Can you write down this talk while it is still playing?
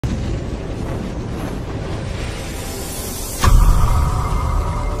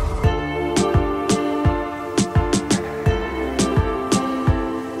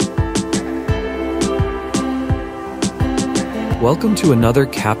Welcome to another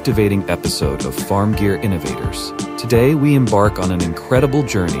captivating episode of Farm Gear Innovators. Today we embark on an incredible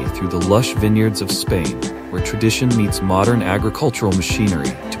journey through the lush vineyards of Spain, where tradition meets modern agricultural machinery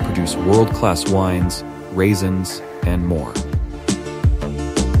to produce world-class wines, raisins, and more.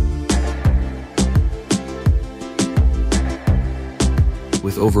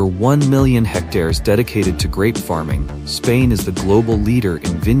 With over 1 million hectares dedicated to grape farming, Spain is the global leader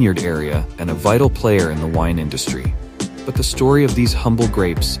in vineyard area and a vital player in the wine industry. But the story of these humble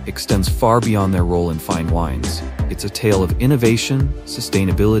grapes extends far beyond their role in fine wines. It's a tale of innovation,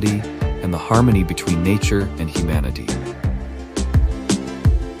 sustainability, and the harmony between nature and humanity.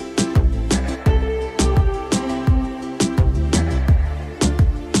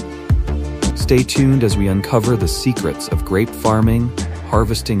 Stay tuned as we uncover the secrets of grape farming,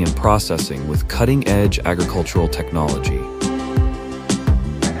 harvesting, and processing with cutting-edge agricultural technology.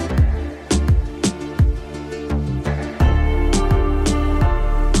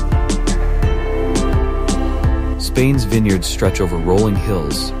 Spain's vineyards stretch over rolling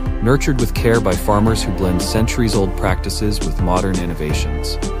hills, nurtured with care by farmers who blend centuries-old practices with modern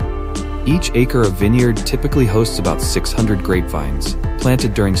innovations. Each acre of vineyard typically hosts about 600 grapevines,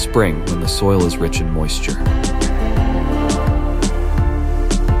 planted during spring when the soil is rich in moisture.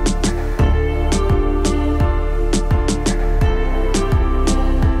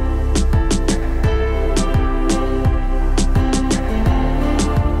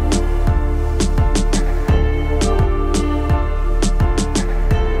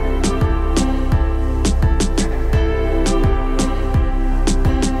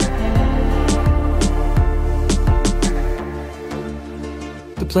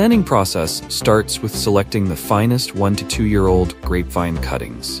 The planting process starts with selecting the finest 1 to 2 year old grapevine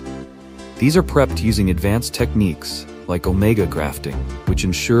cuttings. These are prepped using advanced techniques like omega grafting, which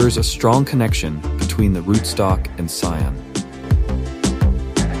ensures a strong connection between the rootstock and scion.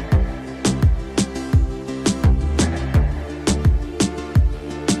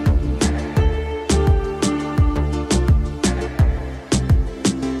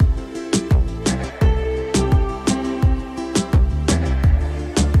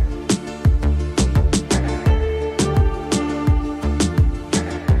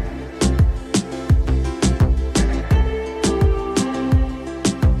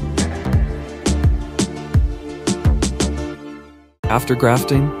 After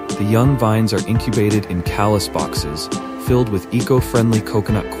grafting, the young vines are incubated in callus boxes filled with eco-friendly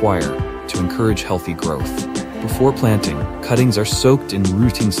coconut coir to encourage healthy growth. Before planting, cuttings are soaked in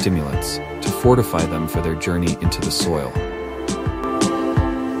rooting stimulants to fortify them for their journey into the soil.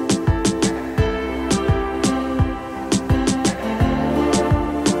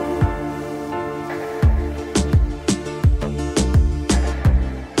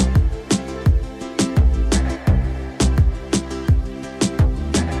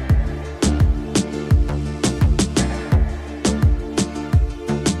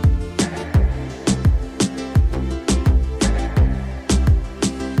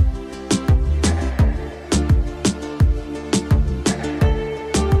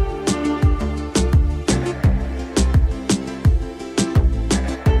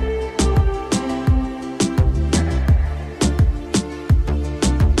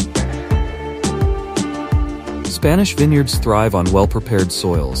 Spanish vineyards thrive on well-prepared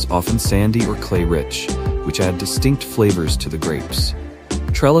soils, often sandy or clay-rich, which add distinct flavors to the grapes.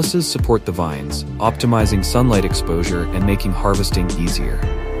 Trellises support the vines, optimizing sunlight exposure and making harvesting easier.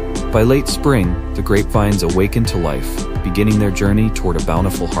 By late spring, the grapevines awaken to life, beginning their journey toward a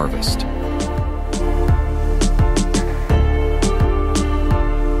bountiful harvest.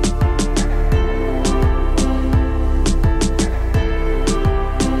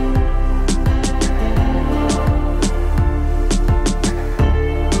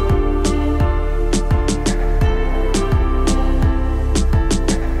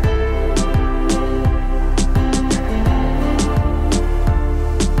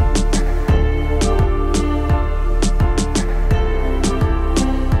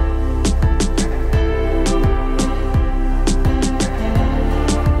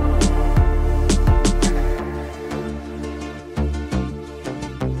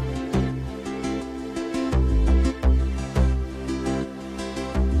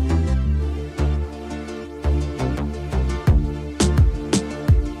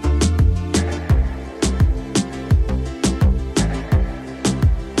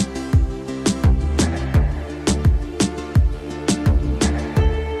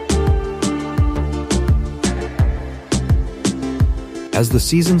 As the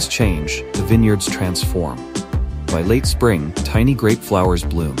seasons change, the vineyards transform. By late spring, tiny grape flowers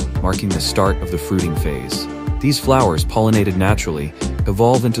bloom, marking the start of the fruiting phase. These flowers, pollinated naturally,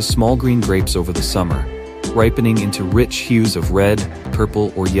 evolve into small green grapes over the summer, ripening into rich hues of red,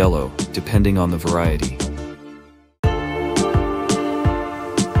 purple, or yellow, depending on the variety.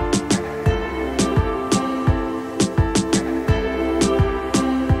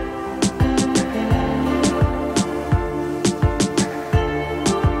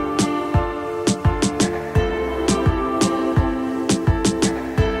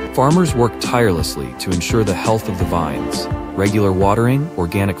 Farmers work tirelessly to ensure the health of the vines. Regular watering,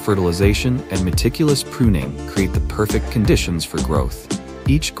 organic fertilization, and meticulous pruning create the perfect conditions for growth.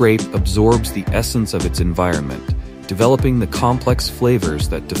 Each grape absorbs the essence of its environment, developing the complex flavors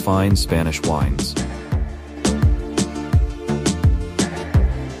that define Spanish wines.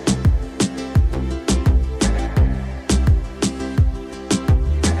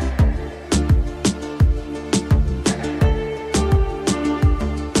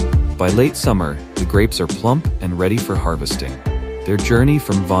 By late summer, the grapes are plump and ready for harvesting. Their journey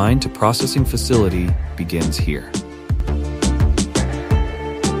from vine to processing facility begins here.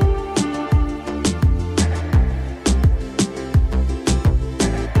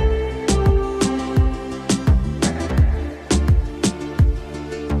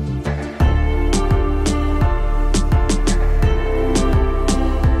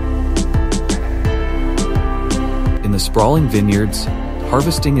 In the sprawling vineyards,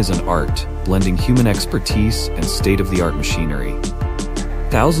 harvesting is an art, blending human expertise and state-of-the-art machinery.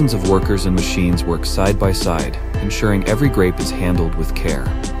 Thousands of workers and machines work side by side, ensuring every grape is handled with care.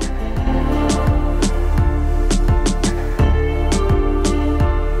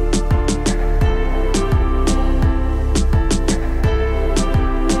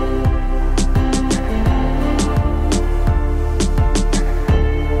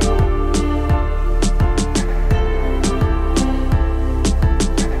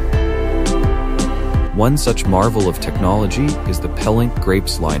 One such marvel of technology is the Pellant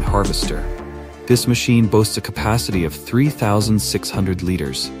Grapes Line Harvester. This machine boasts a capacity of 3,600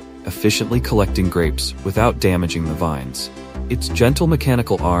 liters, efficiently collecting grapes without damaging the vines. Its gentle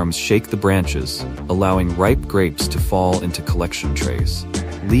mechanical arms shake the branches, allowing ripe grapes to fall into collection trays.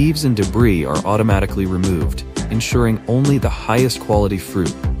 Leaves and debris are automatically removed, ensuring only the highest quality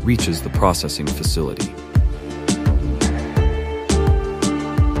fruit reaches the processing facility.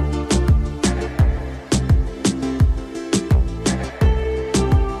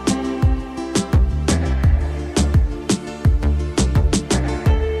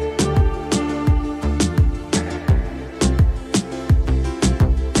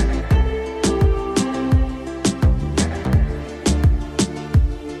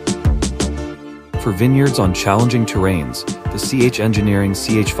 For vineyards on challenging terrains, the CH Engineering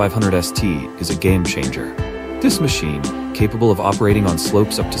CH500ST is a game changer. This machine, capable of operating on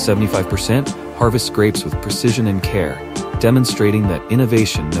slopes up to 75%, harvests grapes with precision and care, demonstrating that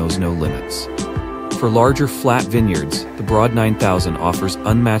innovation knows no limits. For larger flat vineyards, the Broad 9000 offers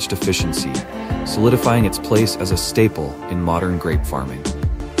unmatched efficiency, solidifying its place as a staple in modern grape farming.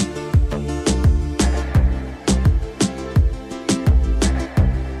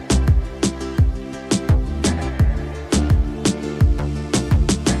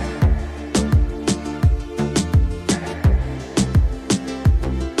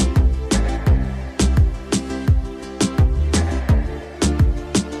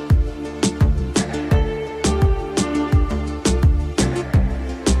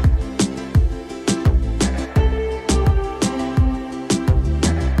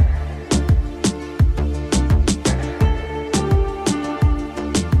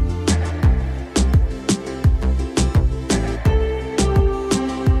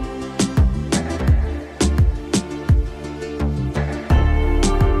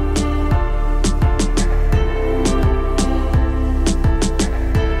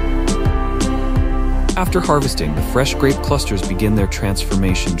 After harvesting, the fresh grape clusters begin their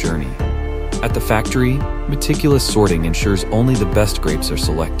transformation journey. At the factory, meticulous sorting ensures only the best grapes are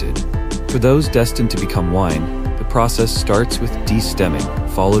selected. For those destined to become wine, the process starts with de-stemming,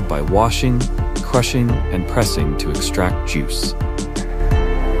 followed by washing, crushing, and pressing to extract juice.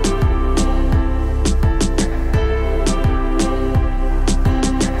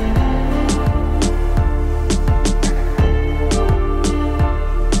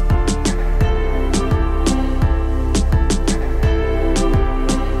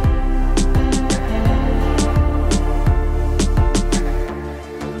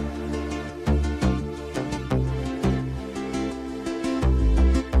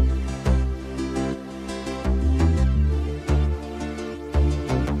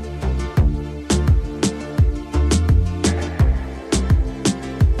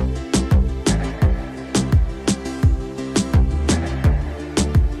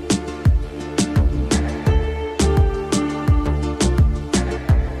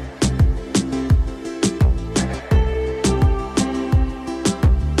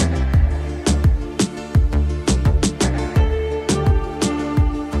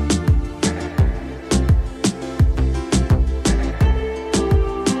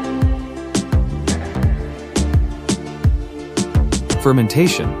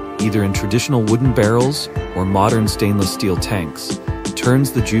 Fermentation, either in traditional wooden barrels or modern stainless steel tanks,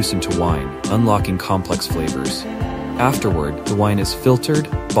 turns the juice into wine, unlocking complex flavors. Afterward, the wine is filtered,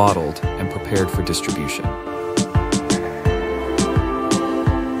 bottled, and prepared for distribution.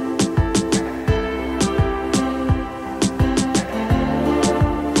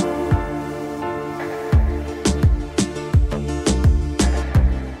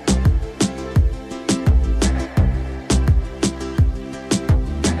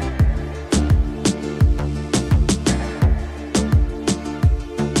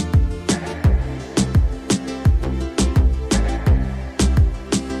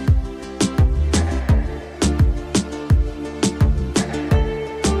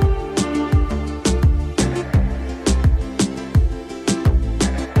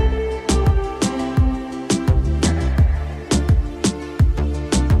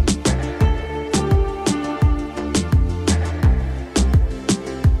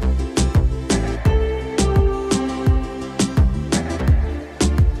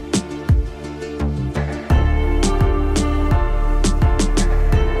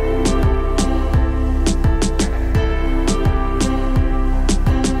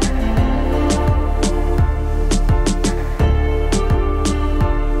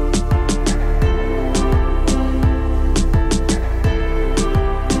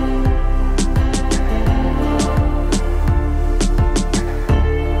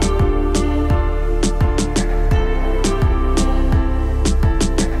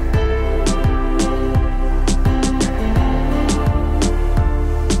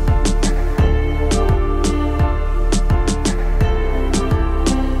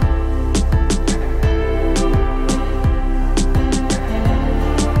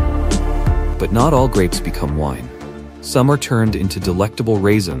 But not all grapes become wine. Some are turned into delectable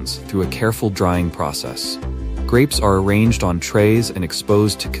raisins through a careful drying process. Grapes are arranged on trays and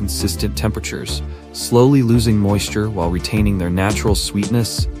exposed to consistent temperatures, slowly losing moisture while retaining their natural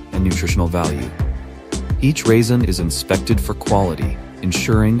sweetness and nutritional value. Each raisin is inspected for quality,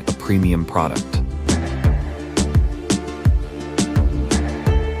 ensuring a premium product.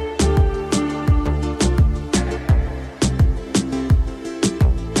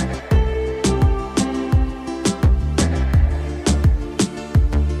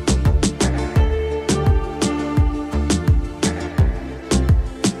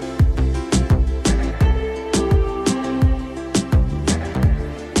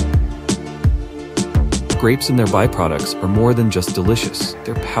 Grapes and their byproducts are more than just delicious,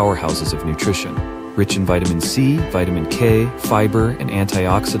 they're powerhouses of nutrition. Rich in vitamin C, vitamin K, fiber, and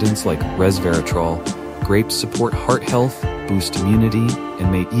antioxidants like resveratrol, grapes support heart health, boost immunity,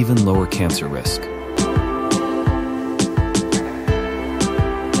 and may even lower cancer risk.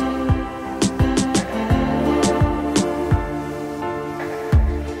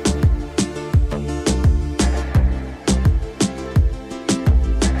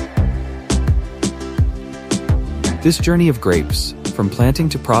 This journey of grapes, from planting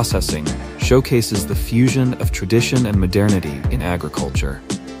to processing, showcases the fusion of tradition and modernity in agriculture.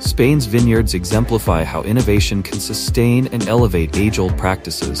 Spain's vineyards exemplify how innovation can sustain and elevate age-old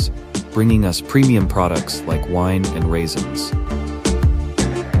practices, bringing us premium products like wine and raisins.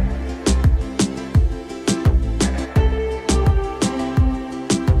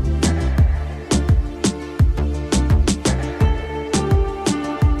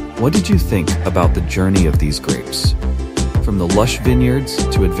 What did you think about the journey of these grapes? From the lush vineyards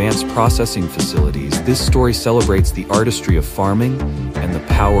to advanced processing facilities, this story celebrates the artistry of farming and the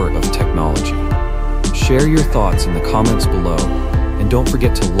power of technology. Share your thoughts in the comments below, and don't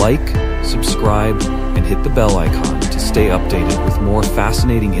forget to like, subscribe, and hit the bell icon to stay updated with more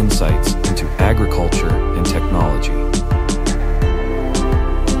fascinating insights into agriculture and technology.